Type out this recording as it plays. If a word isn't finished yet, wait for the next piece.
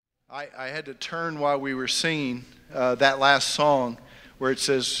I had to turn while we were singing that last song where it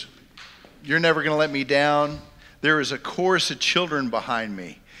says, "You're never going to let me down. There is a chorus of children behind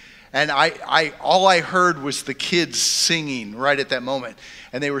me." And all I heard was the kids singing right at that moment.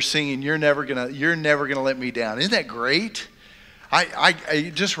 And they were singing, you're never gonna let me down." Isn't that great?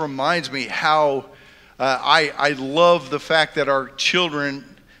 It just reminds me how I love the fact that our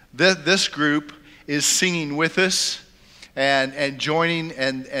children, this group, is singing with us and joining,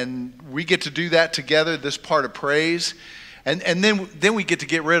 and we get to do that together, this part of praise. And then we get to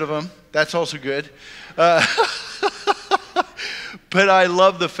get rid of them. That's also good. But I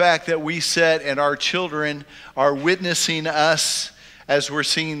love the fact that we sit and our children are witnessing us as we're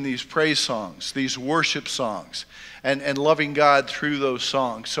singing these praise songs, these worship songs, and loving God through those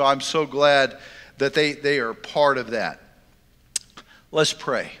songs. So I'm so glad that they are part of that. Let's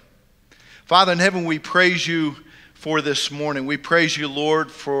pray. Father in heaven, we praise you for this morning. We praise you,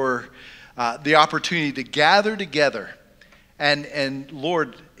 Lord, for the opportunity to gather together. And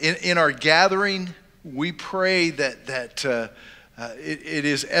Lord, in our gathering, we pray that it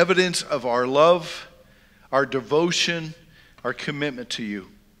is evidence of our love, our devotion, our commitment to you.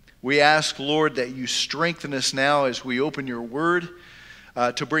 We ask, Lord, that you strengthen us now as we open your word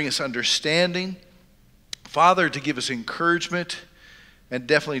to bring us understanding. Father, to give us encouragement and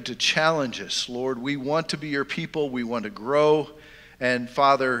definitely to challenge us. Lord, we want to be your people. We want to grow. And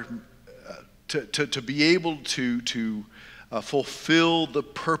Father, to be able to fulfill the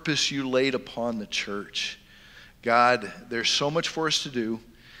purpose you laid upon the church. God, there's so much for us to do,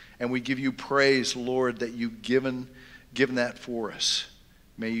 and we give you praise, Lord, that you've given that for us.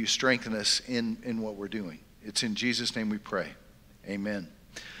 May you strengthen us in what we're doing. It's in Jesus' name we pray. Amen.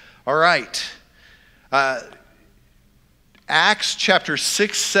 All right. Acts chapter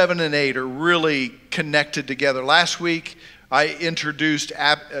 6, 7, and 8 are really connected together. Last week, I introduced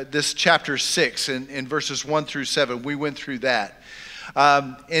this chapter 6 in verses 1 through 7. We went through that.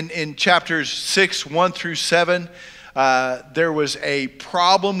 In chapters 6, 1 through 7, there was a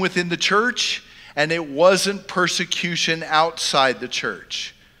problem within the church, and it wasn't persecution outside the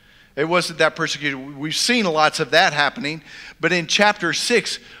church. It wasn't that persecution. We've seen lots of that happening, but in chapter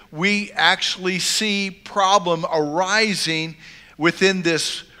 6, we actually see problem arising within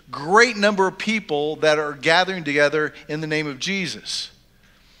this great number of people that are gathering together in the name of Jesus.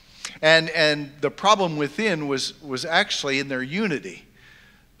 And the problem within was actually in their unity.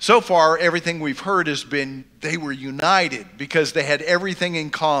 So far, everything we've heard has been they were united because they had everything in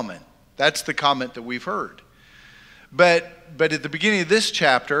common. That's the comment that we've heard. But at the beginning of this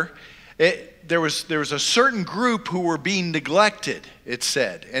chapter, there was a certain group who were being neglected, it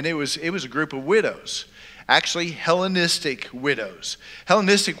said. And it was a group of widows. Actually, Hellenistic widows.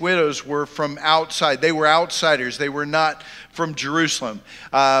 Hellenistic widows were from outside. They were outsiders. They were not from Jerusalem.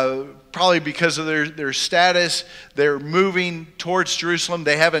 Probably because of their status, they're moving towards Jerusalem.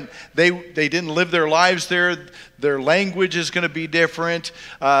 They didn't live their lives there. Their language is going to be different.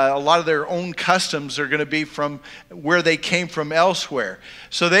 A lot of their own customs are going to be from where they came from elsewhere.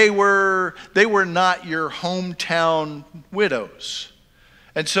 So they were not your hometown widows.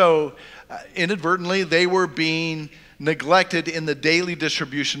 And so inadvertently, they were being neglected in the daily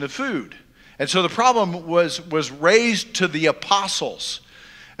distribution of food. And so the problem was raised to the apostles.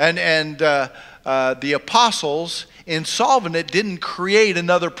 And the apostles, in solving it, didn't create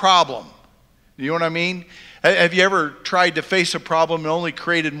another problem. You know what I mean? Have you ever tried to face a problem and only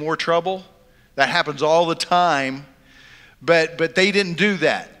created more trouble? That happens all the time. But they didn't do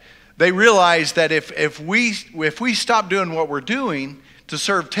that. They realized that if we stop doing what we're doing to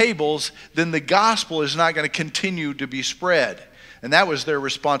serve tables, then the gospel is not going to continue to be spread. And that was their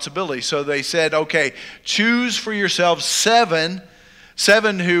responsibility. So they said, okay, choose for yourselves seven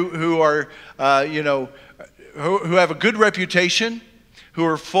who are, who have a good reputation, who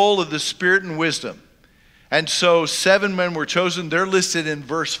are full of the Spirit and wisdom. And so 7 men were chosen. They're listed in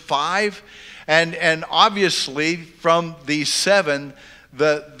verse 5. And obviously from these 7,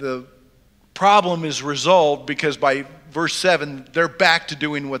 the problem is resolved because by verse 7, they're back to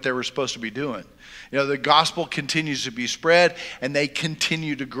doing what they were supposed to be doing. The gospel continues to be spread, and they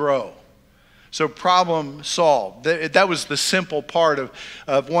continue to grow. So problem solved. That was the simple part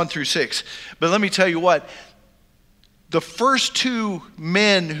of 1 through 6. But let me tell you what. The first 2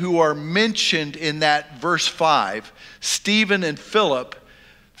 men who are mentioned in that verse 5, Stephen and Philip,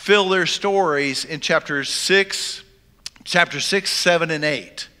 fill their stories in chapter 6, 7, and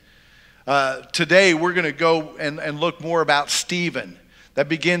 8. Today we're going to go and look more about Stephen, That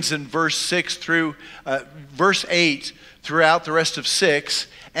begins in verse 6 through verse 8 throughout the rest of 6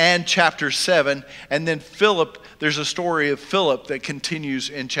 and chapter 7. And then Philip, there's a story of Philip that continues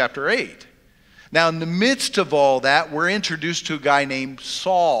in chapter 8. Now, in the midst of all that, we're introduced to a guy named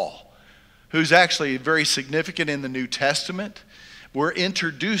Saul, who's actually very significant in the New Testament. We're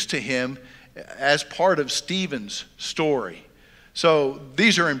introduced to him as part of Stephen's story. So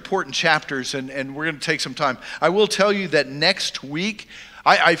these are important chapters, and we're going to take some time. I will tell you that next week,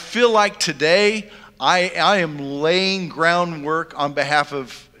 I feel like today I am laying groundwork on behalf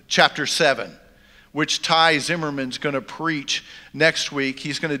of chapter 7, which Ty Zimmerman's going to preach next week.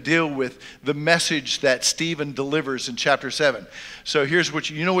 He's going to deal with the message that Stephen delivers in chapter 7. So here's what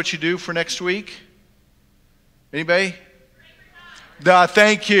you know what you do for next week? Anybody?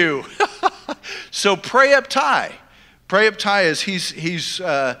 Thank you. So pray up Ty. Pray up Ty as he's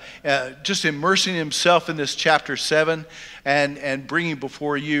just immersing himself in this chapter 7 and bringing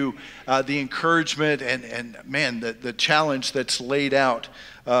before you the encouragement and man, the challenge that's laid out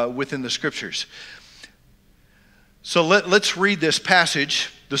within the scriptures. So let's read this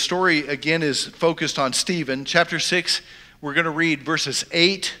passage. The story again is focused on Stephen. Chapter 6, we're going to read verses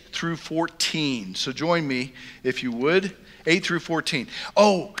 8 through 14. So join me if you would. 8 through 14.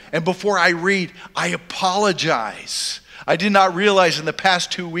 Oh, and before I read, I apologize. I did not realize in the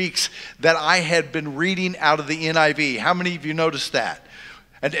past 2 weeks that I had been reading out of the NIV. How many of you noticed that?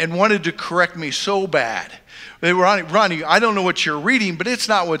 And wanted to correct me so bad. Ronnie, I don't know what you're reading, but it's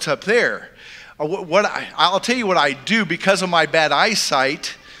not what's up there. I'll tell you what I do because of my bad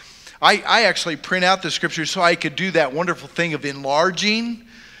eyesight. I actually print out the scriptures so I could do that wonderful thing of enlarging.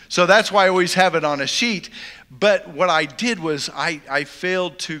 So that's why I always have it on a sheet. But what I did was I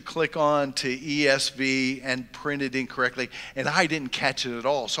failed to click on to ESV and print it incorrectly, and I didn't catch it at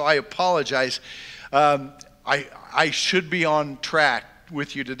all. So I apologize. I should be on track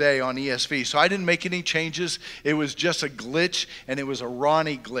with you today on ESV. So I didn't make any changes. It was just a glitch, and it was a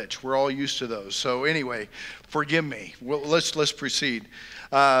Ronnie glitch. We're all used to those. So anyway, forgive me. Well, let's proceed.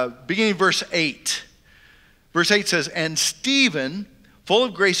 Beginning verse 8. Verse 8 says, "And Stephen, full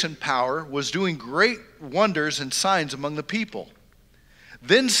of grace and power, was doing great wonders and signs among the people.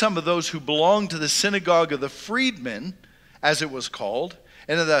 Then some of those who belonged to the synagogue of the freedmen, as it was called,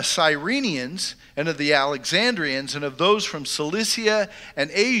 and of the Cyrenians, and of the Alexandrians, and of those from Cilicia and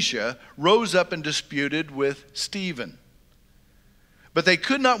Asia, rose up and disputed with Stephen. But they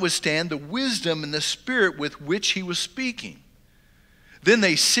could not withstand the wisdom and the spirit with which he was speaking. Then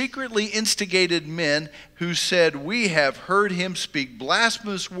they secretly instigated men who said, 'We have heard him speak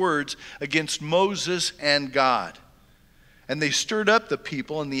blasphemous words against Moses and God.' And they stirred up the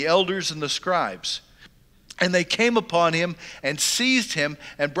people and the elders and the scribes. And they came upon him and seized him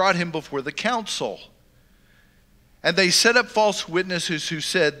and brought him before the council. And they set up false witnesses who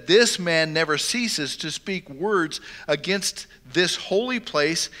said, 'This man never ceases to speak words against this holy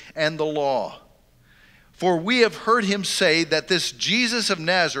place and the law. For we have heard him say that this Jesus of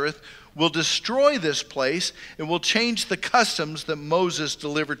Nazareth will destroy this place and will change the customs that Moses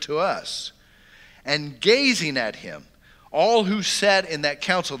delivered to us.' And gazing at him, all who sat in that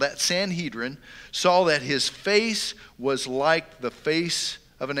council, that Sanhedrin, saw that his face was like the face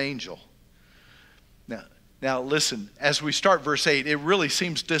of an angel." Now listen, as we start verse 8, it really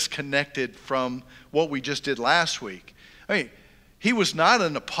seems disconnected from what we just did last week. I mean, he was not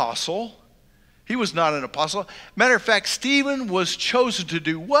an apostle. He was not an apostle. Matter of fact, Stephen was chosen to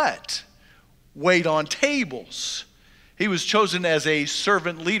do what? Wait on tables. He was chosen as a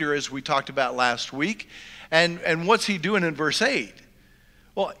servant leader, as we talked about last week. And what's he doing in verse 8?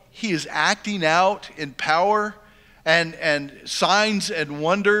 Well, he is acting out in power and signs and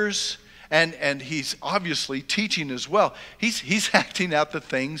wonders, and he's obviously teaching as well. He's acting out the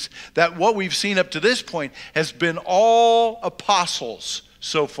things that what we've seen up to this point has been all apostles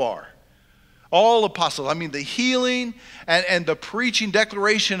so far. All apostles. I mean, the healing and the preaching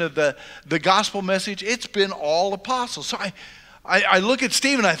declaration of the gospel message, it's been all apostles. So I look at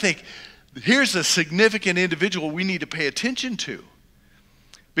Stephen and I think, here's a significant individual we need to pay attention to.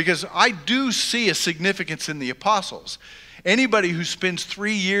 Because I do see a significance in the apostles. Anybody who spends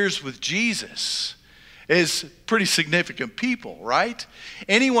 3 years with Jesus is pretty significant people, right?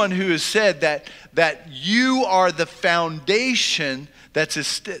 Anyone who has said that you are the foundation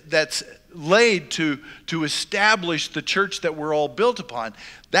that's laid to establish the church that we're all built upon,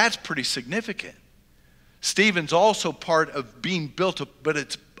 that's pretty significant. Stephen's also part of being built up, but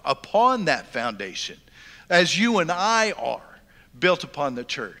it's upon that foundation, as you and I are built upon the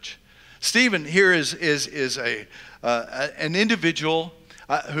church. Stephen here is an individual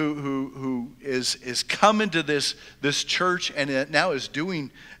who is coming to this church and now is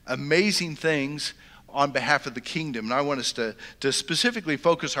doing amazing things on behalf of the kingdom. And I want us to specifically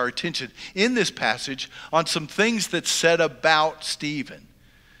focus our attention in this passage on some things that's said about Stephen.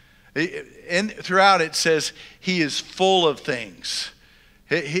 And throughout it says he is full of things.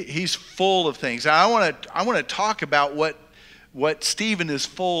 He's full of things. And I want to talk about what Stephen is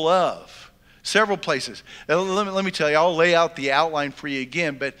full of. Several places. Let me tell you, I'll lay out the outline for you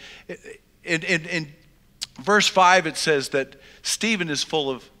again. But in verse 5 it says that Stephen is full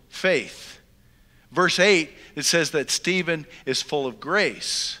of faith. Verse 8, it says that Stephen is full of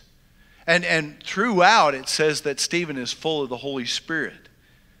grace. And throughout, it says that Stephen is full of the Holy Spirit.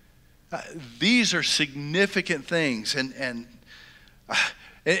 These are significant things. And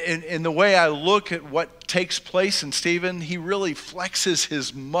in the way I look at what takes place in Stephen, he really flexes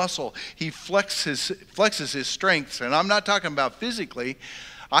his muscle. He flexes his strengths. And I'm not talking about physically.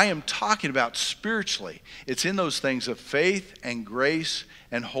 I am talking about spiritually. It's in those things of faith and grace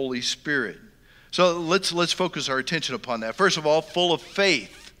and Holy Spirit. So let's focus our attention upon that. First of all, full of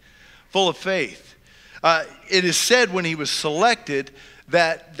faith. Full of faith. It is said when he was selected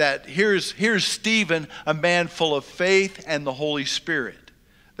that here's Stephen, a man full of faith and the Holy Spirit.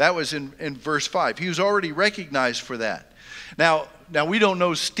 That was in verse 5. He was already recognized for that. Now we don't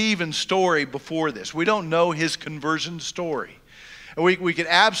know Stephen's story before this. We don't know his conversion story. And we could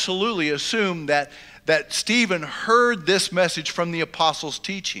absolutely assume that Stephen heard this message from the apostles'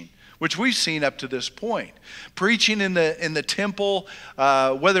 teaching, which we've seen up to this point. Preaching in the temple,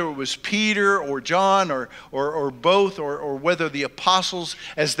 whether it was Peter or John or both, or whether the apostles,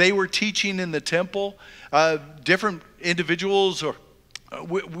 as they were teaching in the temple, different individuals, or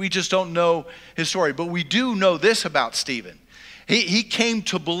we just don't know his story. But we do know this about Stephen. He came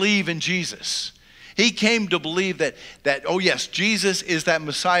to believe in Jesus. He came to believe that oh yes, Jesus is that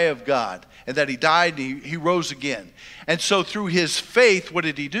Messiah of God, and that he died and he rose again. And so through his faith, what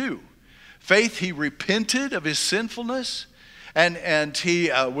did he do? Faith, he repented of his sinfulness, and he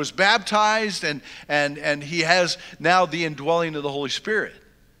was baptized, and he has now the indwelling of the Holy Spirit.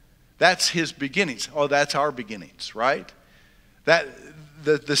 That's his beginnings. Oh, that's our beginnings, right? That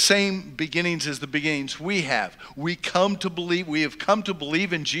the same beginnings as the beginnings we have. We have come to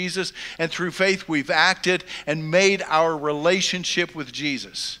believe in Jesus, and through faith we've acted and made our relationship with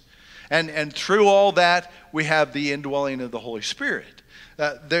Jesus. And through all that, we have the indwelling of the Holy Spirit.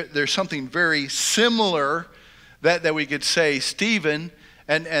 There's something very similar that we could say Stephen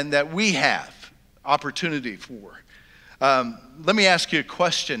and that we have opportunity for. Let me ask you a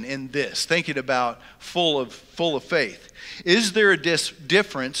question in this, thinking about full of faith. Is there a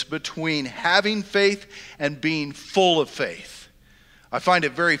difference between having faith and being full of faith? I find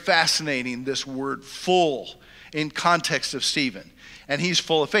it very fascinating, this word full, in context of Stephen. And he's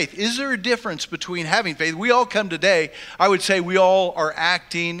full of faith. Is there a difference between having faith? We all come today, I would say we all are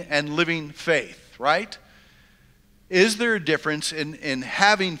acting and living faith, right? Is there a difference in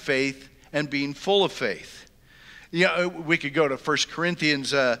having faith and being full of faith? Yeah, we could go to 1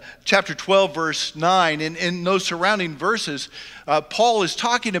 Corinthians chapter 12, verse 9. And in those surrounding verses, Paul is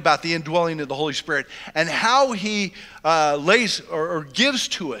talking about the indwelling of the Holy Spirit and how he lays or gives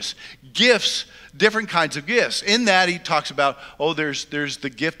to us gifts, different kinds of gifts. In that he talks about, there's the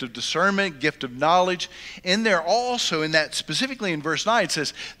gift of discernment, gift of knowledge. In there also, in that specifically in verse 9, it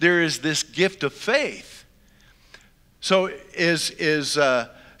says there is this gift of faith. So is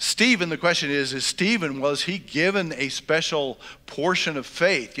Stephen, the question is Stephen, was he given a special portion of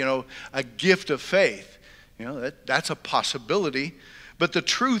faith, a gift of faith? That's a possibility. But the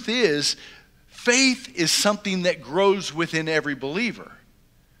truth is, faith is something that grows within every believer.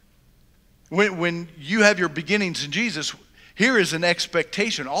 When you have your beginnings in Jesus, here is an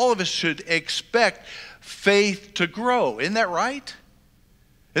expectation. All of us should expect faith to grow. Isn't that right?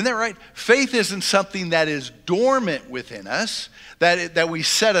 Isn't that right? Faith isn't something that is dormant within us, that we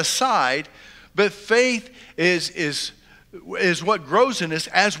set aside, but faith is what grows in us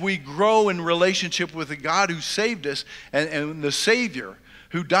as we grow in relationship with the God who saved us and the Savior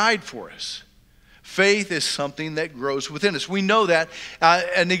who died for us. Faith is something that grows within us. We know that.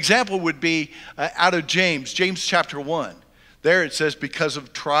 An example would be out of James chapter 1. There it says, because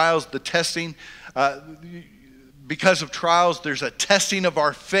of trials, the testing, because of trials, there's a testing of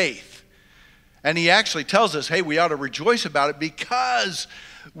our faith. And he actually tells us, hey, we ought to rejoice about it because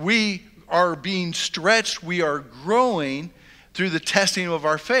we are being stretched, we are growing through the testing of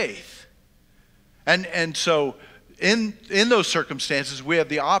our faith. And so in those circumstances, we have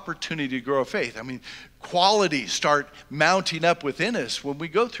the opportunity to grow faith. I mean, qualities start mounting up within us when we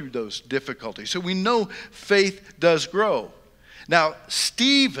go through those difficulties. So we know faith does grow. Now,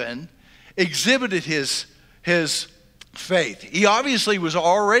 Stephen exhibited his faith. He obviously was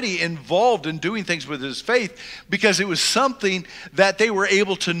already involved in doing things with his faith because it was something that they were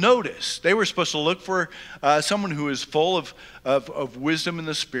able to notice. They were supposed to look for someone who is full of wisdom in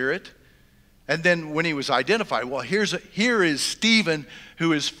the Spirit. And then when he was identified, well, here is Stephen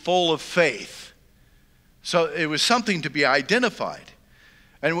who is full of faith. So it was something to be identified.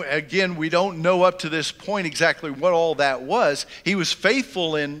 And again, we don't know up to this point exactly what all that was. He was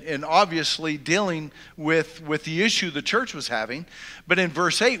faithful in obviously dealing with the issue the church was having. But in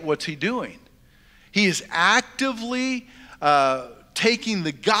verse 8, what's he doing? He is actively taking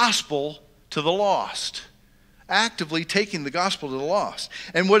the gospel to the lost. Actively taking the gospel to the lost.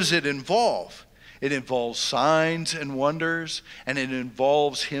 And what does it involve? It involves signs and wonders, and it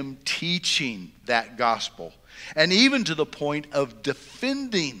involves him teaching that gospel. And even to the point of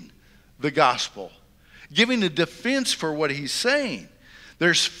defending the gospel, giving a defense for what he's saying.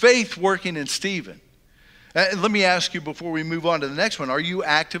 There's faith working in Stephen. Let me ask you before we move on to the next one, are you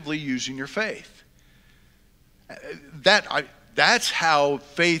actively using your faith? That's how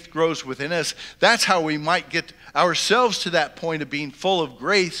faith grows within us. That's how we might get ourselves to that point of being full of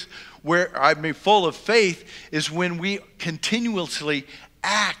grace, full of faith, is when we continuously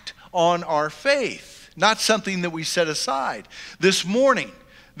act on our faith. Not something that we set aside. This morning,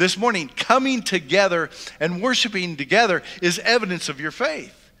 coming together and worshiping together is evidence of your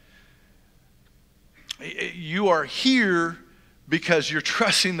faith. You are here because you're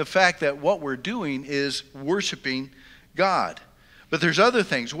trusting the fact that what we're doing is worshiping God. But there's other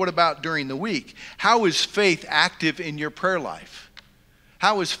things. What about during the week? How is faith active in your prayer life?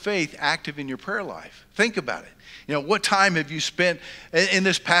 How is faith active in your prayer life? Think about it. What time have you spent in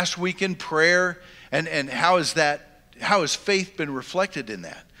this past week in prayer? And how has faith been reflected in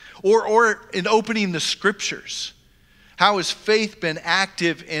that? Or in opening the scriptures? How has faith been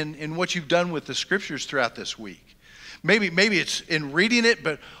active in what you've done with the scriptures throughout this week? Maybe it's in reading it,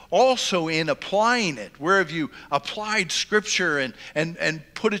 but also in applying it. Where have you applied scripture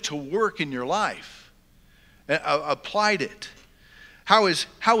and put it to work in your life? Applied it. How is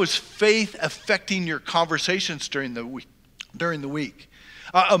faith affecting your conversations during the week?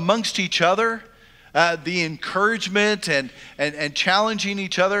 Amongst each other? The encouragement and challenging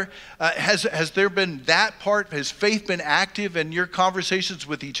each other, has there been that part? Has faith been active in your conversations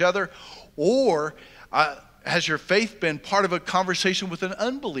with each other? Or has your faith been part of a conversation with an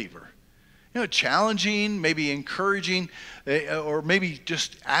unbeliever? Challenging, maybe encouraging, or maybe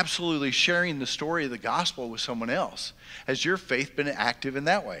just absolutely sharing the story of the gospel with someone else. Has your faith been active in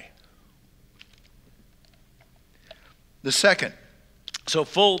that way? The second,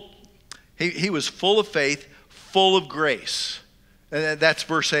 He was full of faith, full of grace. And that's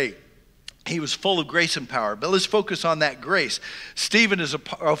verse 8. He was full of grace and power. But let's focus on that grace. Stephen is,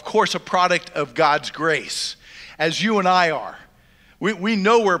 of course, a product of God's grace, as you and I are. We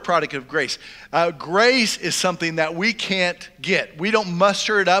know we're a product of grace. Grace is something that we can't get. We don't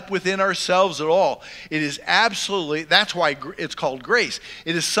muster it up within ourselves at all. It is absolutely, that's why it's called grace.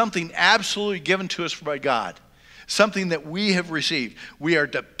 It is something absolutely given to us by God. Something that we have received. We are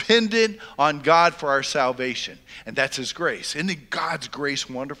dependent on God for our salvation. And that's His grace. Isn't God's grace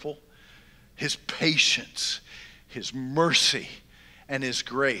wonderful? His patience, His mercy, and His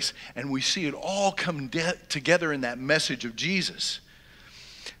grace. And we see it all come together in that message of Jesus.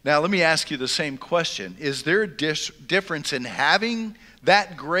 Now, let me ask you the same question. Is there a difference in having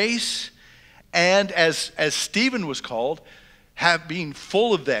that grace and, as Stephen was called, being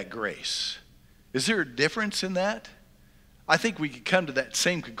full of that grace? Is there a difference in that? I think we could come to that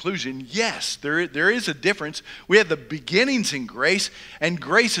same conclusion. Yes, there is a difference. We have the beginnings in grace, and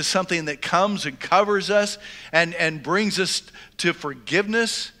grace is something that comes and covers us and brings us to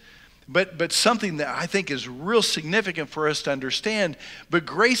forgiveness. But something that I think is real significant for us to understand. But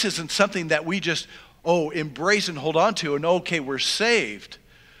grace isn't something that we just, embrace and hold on to and okay, we're saved.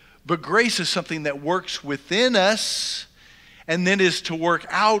 But grace is something that works within us and then is to work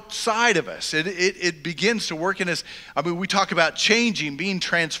outside of us. It begins to work in us. We talk about changing, being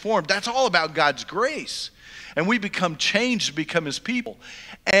transformed. That's all about God's grace. And we become changed, become His people.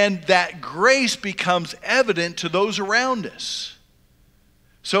 And that grace becomes evident to those around us.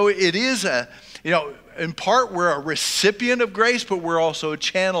 So it is in part we're a recipient of grace, but we're also a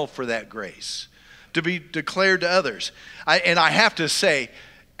channel for that grace to be declared to others. I have to say,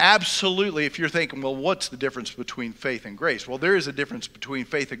 absolutely, if you're thinking, well, what's the difference between faith and grace? Well, there is a difference between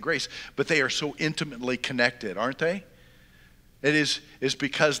faith and grace, but they are so intimately connected, aren't they? It is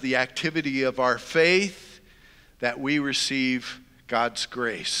because the activity of our faith that we receive God's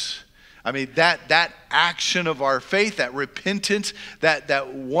grace. I mean, that action of our faith, that repentance,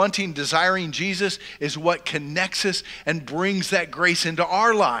 that wanting, desiring Jesus is what connects us and brings that grace into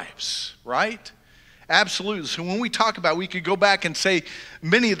our lives, right? Absolutely. So when we talk about, we could go back and say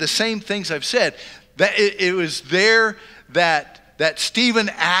many of the same things I've said, that it was there that Stephen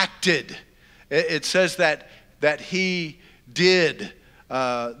acted. It says that he did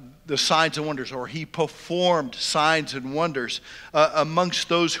the signs and wonders, or he performed signs and wonders amongst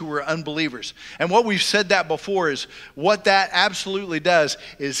those who were unbelievers. And what we've said that before is what that absolutely does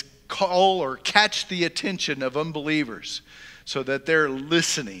is call or catch the attention of unbelievers so that they're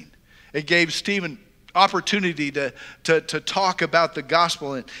listening. It gave Stephen opportunity to talk about the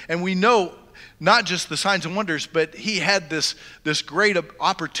gospel. And we know not just the signs and wonders, but he had this great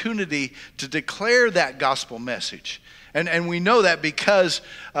opportunity to declare that gospel message. And we know that because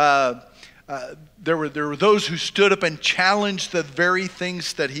there were those who stood up and challenged the very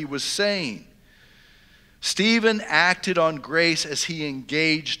things that he was saying. Stephen acted on grace as he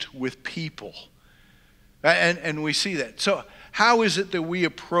engaged with people. And we see that. So how is it that we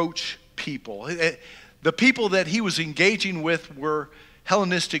approach people? The people that he was engaging with were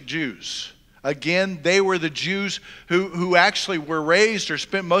Hellenistic Jews. Again, they were the Jews who actually were raised or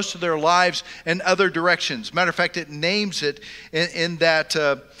spent most of their lives in other directions. Matter of fact, it names it in that,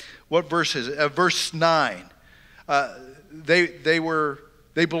 what verse is it? Verse 9.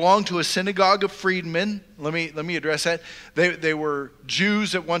 They belonged to a synagogue of freedmen. Let me address that. They were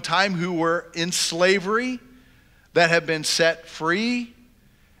Jews at one time who were in slavery that have been set free.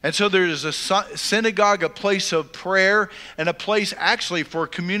 And so there is a synagogue, a place of prayer, and a place actually for a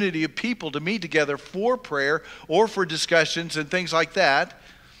community of people to meet together for prayer or for discussions and things like that.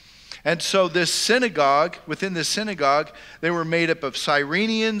 And so this synagogue, within this synagogue, they were made up of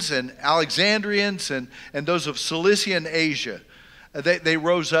Cyrenians and Alexandrians and those of Cilicia and Asia. They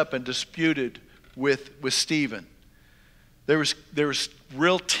rose up and disputed with Stephen. There was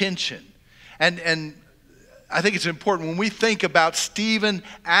real tension. And I think it's important when we think about Stephen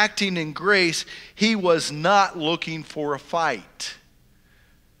acting in grace, he was not looking for a fight.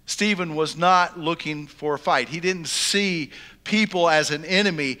 Stephen was not looking for a fight. He didn't see people as an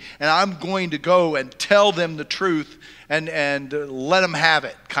enemy, and I'm going to go and tell them the truth and let them have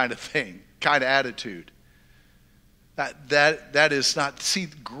it kind of thing, kind of attitude. That is not, see,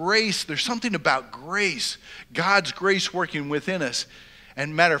 grace, there's something about grace, God's grace working within us.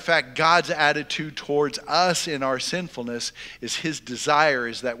 And matter of fact, God's attitude towards us in our sinfulness is his desire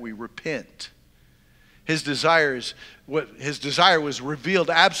is that we repent. His desire was revealed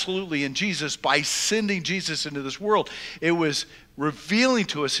absolutely in Jesus by sending Jesus into this world. It was revealing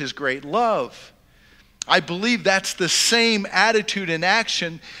to us his great love. I believe that's the same attitude and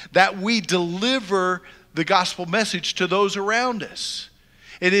action that we deliver the gospel message to those around us.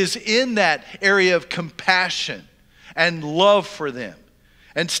 It is in that area of compassion and love for them.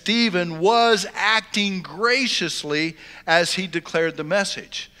 And Stephen was acting graciously as he declared the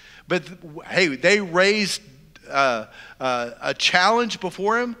message. But hey, they raised a challenge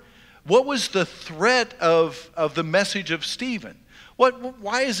before him. What was the threat of the message of Stephen?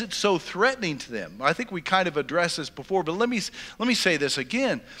 Why is it so threatening to them? I think we kind of addressed this before, but let me say this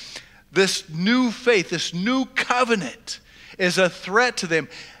again. This new faith, this new covenant is a threat to them.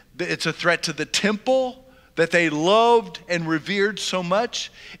 It's a threat to the temple that they loved and revered so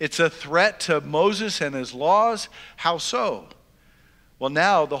much. It's a threat to Moses and his laws. How so? Well,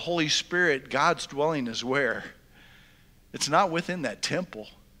 now the Holy Spirit, God's dwelling is where? It's not within that temple.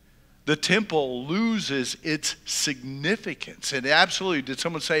 The temple loses its significance. And absolutely, did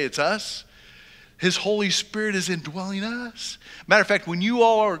someone say it's us? His Holy Spirit is indwelling us. Matter of fact, when you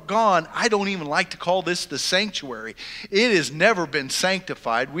all are gone, I don't even like to call this the sanctuary. It has never been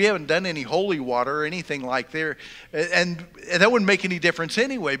sanctified. We haven't done any holy water or anything like that. And that wouldn't make any difference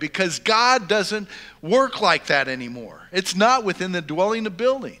anyway, because God doesn't work like that anymore. It's not within the dwelling of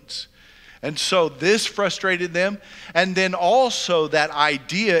buildings. And so this frustrated them. And then also that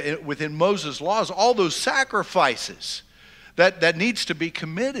idea within Moses' laws, all those sacrifices that needs to be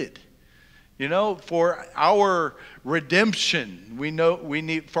committed. You know, for our redemption, we know we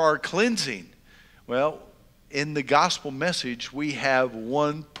need for our cleansing. Well, in the gospel message, we have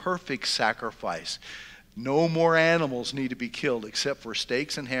one perfect sacrifice. No more animals need to be killed except for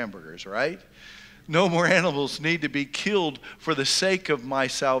steaks and hamburgers, right? No more animals need to be killed for the sake of my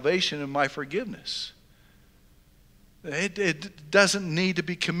salvation and my forgiveness. It doesn't need to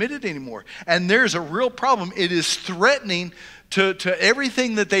be committed anymore. And there's a real problem. It is threatening to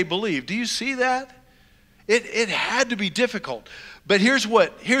everything that they believe. Do you see that? It had to be difficult. But here's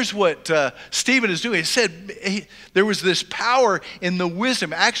what Stephen is doing. He said there was this power in the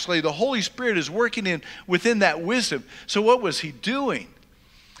wisdom. Actually, the Holy Spirit is working within that wisdom. So what was he doing?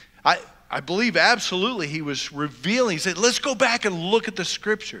 I believe absolutely he was revealing. He said, let's go back and look at the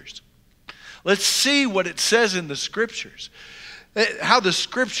Scriptures. Let's see what it says in the Scriptures. How the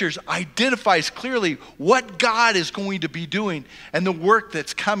Scriptures identifies clearly what God is going to be doing and the work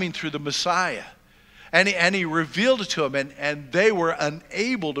that's coming through the Messiah. And he revealed it to them, and they were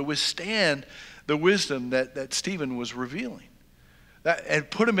unable to withstand the wisdom that Stephen was revealing. And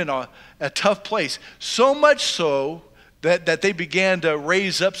put them in a tough place. So much so that they began to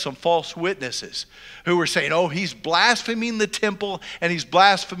raise up some false witnesses who were saying, oh, he's blaspheming the temple and he's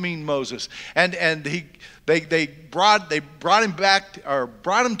blaspheming Moses. And they brought him back, or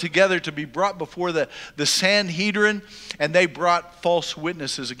brought him together to be brought before the Sanhedrin, and they brought false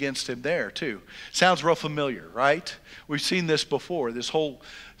witnesses against him there too. Sounds real familiar, right? We've seen this before, this whole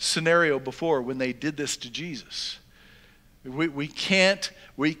scenario before when they did this to Jesus. We can't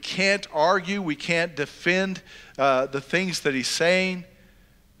argue, we can't defend the things that he's saying,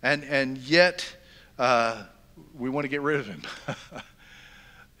 and yet we want to get rid of him.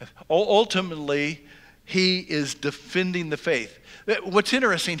 Ultimately, he is defending the faith. What's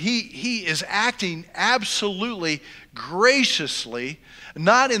interesting, he is acting absolutely graciously,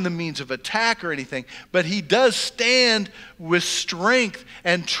 not in the means of attack or anything, but he does stand with strength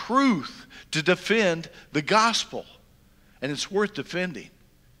and truth to defend the gospel. And it's worth defending.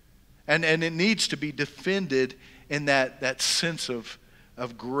 And it needs to be defended in that sense of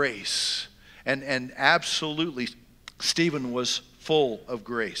grace. And absolutely, Stephen was full of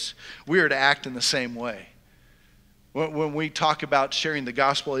grace. We are to act in the same way. When we talk about sharing the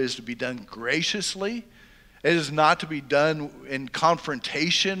gospel, it is to be done graciously. It is not to be done in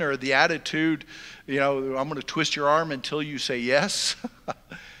confrontation or the attitude, I'm going to twist your arm until you say yes.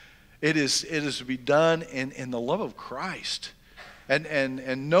 It is to be done in the love of Christ,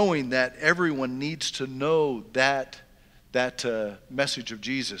 and knowing that everyone needs to know that message of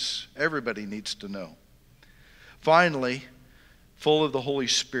Jesus. Everybody needs to know. Finally, full of the Holy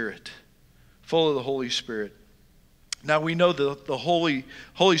Spirit. Full of the Holy Spirit. Now we know that the Holy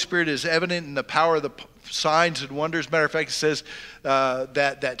Spirit is evident in the power of the signs and wonders. Matter of fact, it says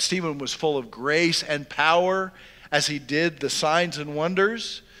that Stephen was full of grace and power as he did the signs and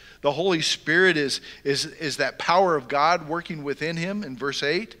wonders. The Holy Spirit is that power of God working within him in verse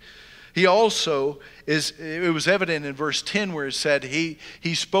 8. He also it was evident in verse 10 where it said he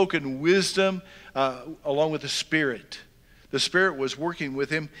spoke in wisdom along with the Spirit. The Spirit was working with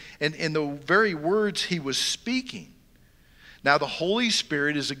him and in the very words he was speaking. Now the Holy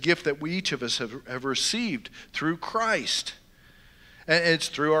Spirit is a gift that we each of us have received through Christ. And it's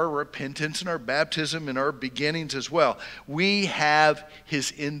through our repentance and our baptism and our beginnings as well. We have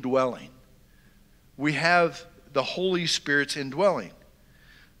his indwelling. We have the Holy Spirit's indwelling.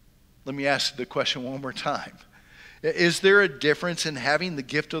 Let me ask the question one more time. Is there a difference in having the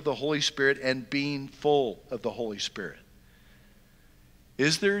gift of the Holy Spirit and being full of the Holy Spirit?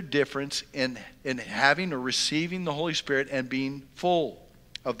 Is there a difference in having or receiving the Holy Spirit and being full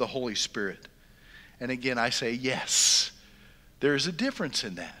of the Holy Spirit? And again, I say yes. There is a difference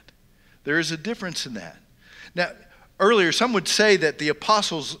in that. There is a difference in that. Now, earlier, some would say that the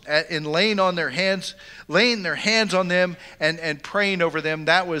apostles, in laying their hands on them and praying over them,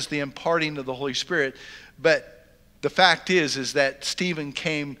 that was the imparting of the Holy Spirit. But the fact is that Stephen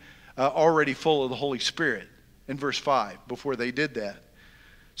came already full of the Holy Spirit in verse 5 before they did that.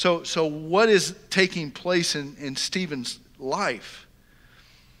 So what is taking place in Stephen's life?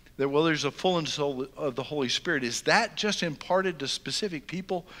 There's a fullness of the Holy Spirit. Is that just imparted to specific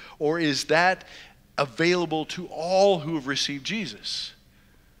people, or is that available to all who have received Jesus?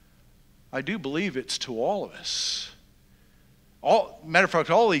 I do believe it's to all of us. Matter of fact,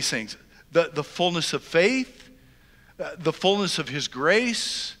 all these things, the fullness of faith, the fullness of his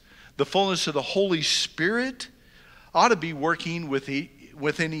grace, the fullness of the Holy Spirit ought to be working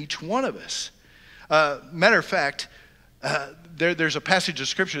within each one of us. Matter of fact, there's a passage of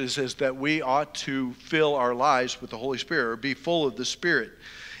Scripture that says that we ought to fill our lives with the Holy Spirit, or be full of the Spirit.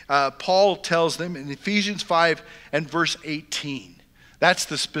 Paul tells them in Ephesians 5 and verse 18. That's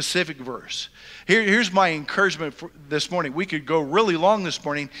the specific verse. Here's my encouragement for this morning. We could go really long this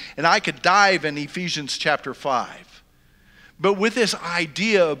morning, and I could dive in Ephesians chapter 5. But with this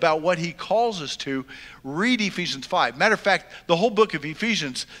idea about what he calls us to, read Ephesians 5. Matter of fact, the whole book of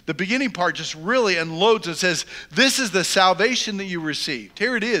Ephesians, the beginning part just really unloads and says, this is the salvation that you received.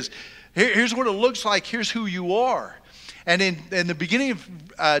 Here it is. Here's what it looks like. Here's who you are. And in the beginning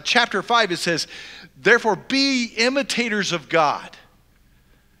of chapter 5, it says, Therefore, be imitators of God.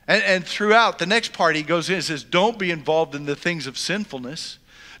 And throughout the next part, he goes in and says, don't be involved in the things of sinfulness.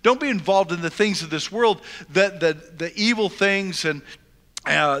 Don't be involved in the things of this world, the evil things and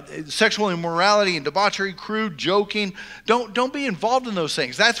sexual immorality and debauchery, crude joking. Don't be involved in those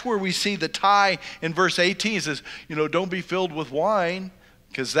things. That's where we see the tie in verse 18. It says, don't be filled with wine,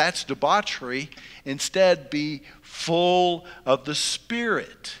 because that's debauchery. Instead, be full of the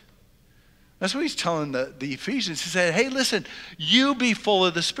Spirit. That's what he's telling the Ephesians. He said, hey, listen, you be full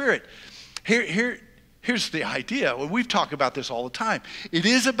of the Spirit. Here's the idea. Well, we've talked about this all the time. It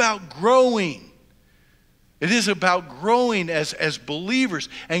is about growing. It is about growing as believers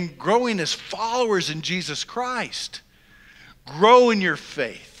and growing as followers in Jesus Christ. Grow in your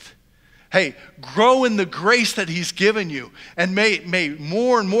faith. Hey, grow in the grace that he's given you. And may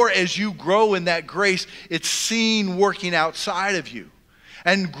more and more as you grow in that grace, it's seen working outside of you.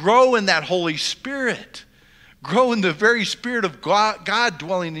 And grow in that Holy Spirit. Grow in the very Spirit of God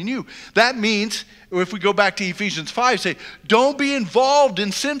dwelling in you. That means, if we go back to Ephesians 5, say, don't be involved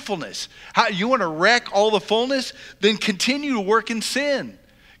in sinfulness. You want to wreck all the fullness? Then continue to work in sin.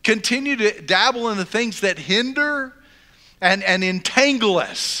 Continue to dabble in the things that hinder and entangle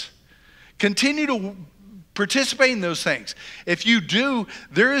us. Continue to participate in those things. If you do,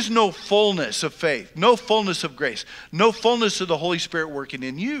 there is no fullness of faith, no fullness of grace, no fullness of the Holy Spirit working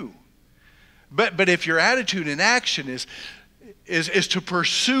in you. But if your attitude and action is to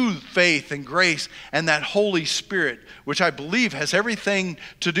pursue faith and grace and that Holy Spirit, which I believe has everything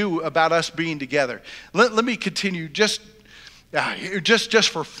to do about us being together. Let me continue just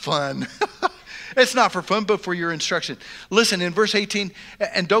for fun. It's not for fun, but for your instruction. Listen, in verse 18,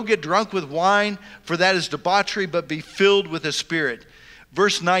 and don't get drunk with wine, for that is debauchery, but be filled with the Spirit.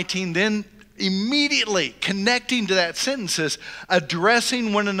 Verse 19, then immediately connecting to that sentence says,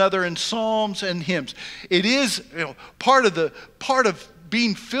 addressing one another in psalms and hymns. It is, part of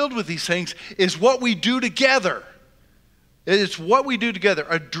being filled with these things is what we do together. It's what we do together,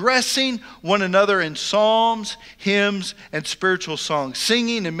 addressing one another in psalms, hymns, and spiritual songs,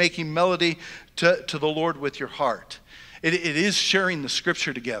 singing and making melody to the Lord with your heart. It is sharing the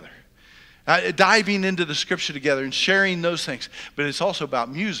Scripture together, diving into the Scripture together and sharing those things. But it's also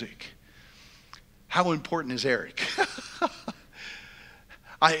about music. How important is Eric?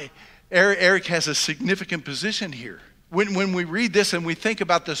 Eric has a significant position here. When we read this and we think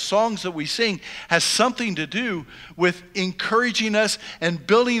about the songs that we sing, has something to do with encouraging us and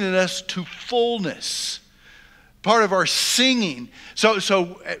building in us to fullness. Part of our singing.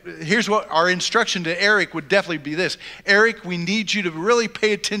 So here's what our instruction to Eric would definitely be this. Eric, we need you to really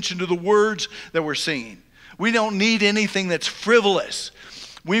pay attention to the words that we're singing. We don't need anything that's frivolous.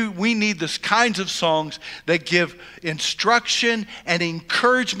 We need the kinds of songs that give instruction and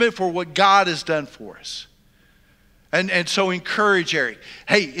encouragement for what God has done for us. And so encourage Eric.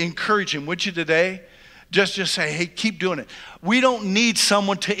 Hey, encourage him, would you today? Just say, hey, keep doing it. We don't need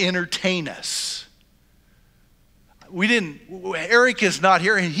someone to entertain us. Eric is not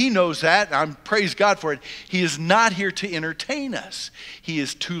here, and he knows that. I praise God for it. He is not here to entertain us. He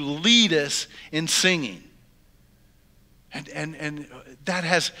is to lead us in singing. And that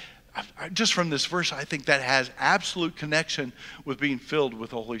has, just from this verse, I think that has absolute connection with being filled with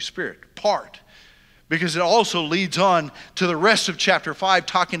the Holy Spirit. Because it also leads on to the rest of chapter 5,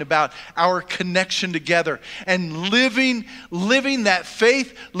 talking about our connection together and living that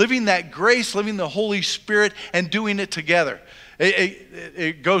faith, living that grace, living the Holy Spirit, and doing it together.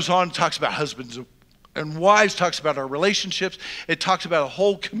 It goes on, talks about husbands and wives, talks about our relationships. It talks about a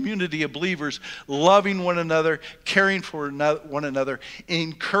whole community of believers loving one another, caring for one another,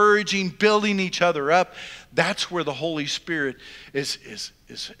 encouraging, building each other up. That's where the Holy Spirit is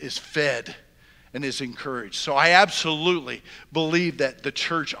fed and is encouraged. So I absolutely believe that the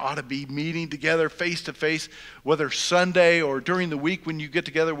church ought to be meeting together face to face, whether Sunday or during the week when you get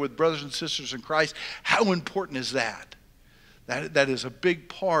together with brothers and sisters in Christ. How important is that? That is a big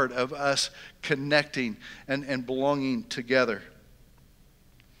part of us connecting and belonging together.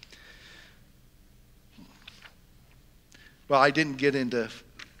 Well, I didn't get into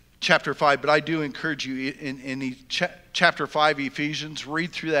chapter 5, but I do encourage you in chapter 5, Ephesians,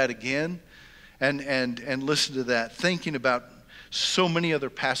 read through that again. And listen to that, thinking about so many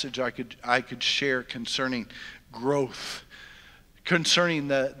other passages I could share concerning growth, concerning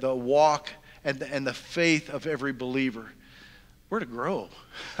the walk and the faith of every believer. We're to grow.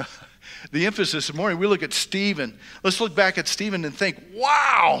 The emphasis this morning, we look at Stephen. Let's look back at Stephen and think,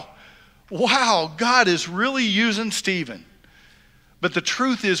 wow, God is really using Stephen. But the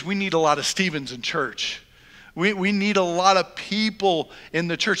truth is we need a lot of Stephens in church. We need a lot of people in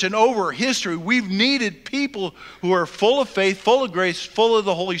the church. And over history, we've needed people who are full of faith, full of grace, full of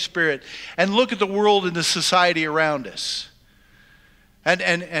the Holy Spirit. And look at the world and the society around us. And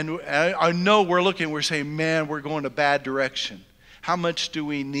I know we're saying, man, we're going a bad direction. How much do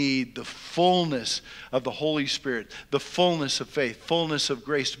we need the fullness of the Holy Spirit, the fullness of faith, fullness of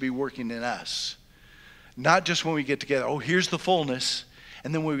grace to be working in us? Not just when we get together, oh, here's the fullness.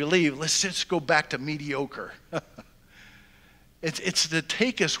 And then when we leave, let's just go back to mediocre. It's to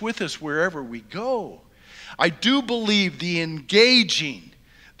take us with us wherever we go. I do believe the engaging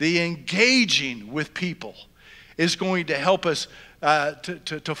with people is going to help us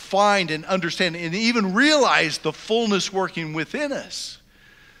to find and understand and even realize the fullness working within us.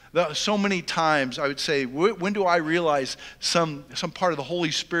 So many times I would say, when do I realize some part of the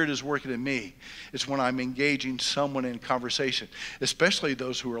Holy Spirit is working in me? It's when I'm engaging someone in conversation, especially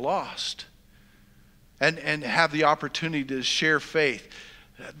those who are lost, and have the opportunity to share faith.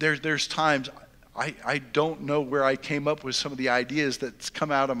 There's times I don't know where I came up with some of the ideas that's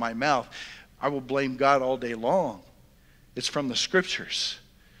come out of my mouth. I will blame God all day long. It's from the Scriptures.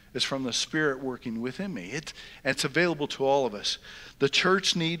 It's from the Spirit working within me. It's available to all of us. The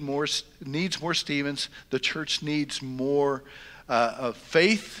church needs more Stephens. The church needs more of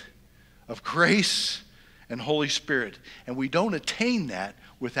faith, of grace, and Holy Spirit. And we don't attain that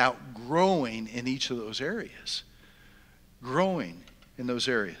without growing in each of those areas. Growing in those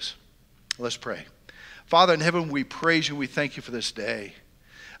areas. Let's pray. Father in heaven, we praise you. We thank you for this day.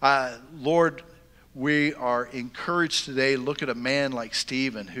 Lord, we are encouraged today. Look at a man like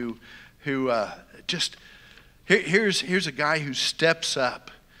Stephen who here's a guy who steps up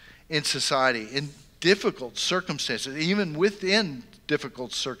in society in difficult circumstances, even within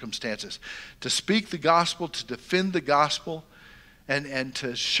difficult circumstances, to speak the gospel, to defend the gospel, and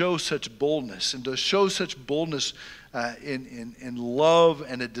to show such boldness, and to show such boldness in love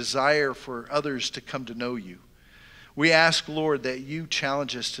and a desire for others to come to know you. We ask, Lord, that you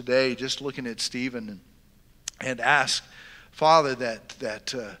challenge us today, just looking at Stephen, and ask, Father,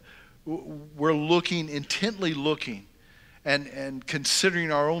 that we're intently looking, and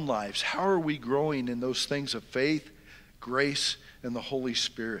considering our own lives. How are we growing in those things of faith, grace, and the Holy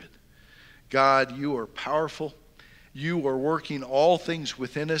Spirit? God, you are powerful. You are working all things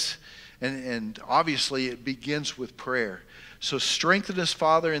within us, and obviously it begins with prayer. So strengthen us,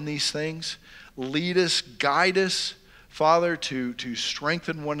 Father, in these things. Lead us, guide us, Father, to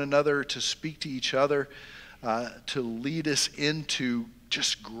strengthen one another, to speak to each other, to lead us into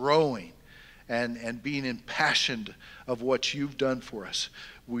just growing and being impassioned of what you've done for us.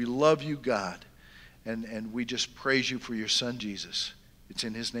 We love you, God, and we just praise you for your Son, Jesus. It's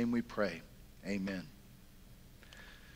in his name we pray. Amen.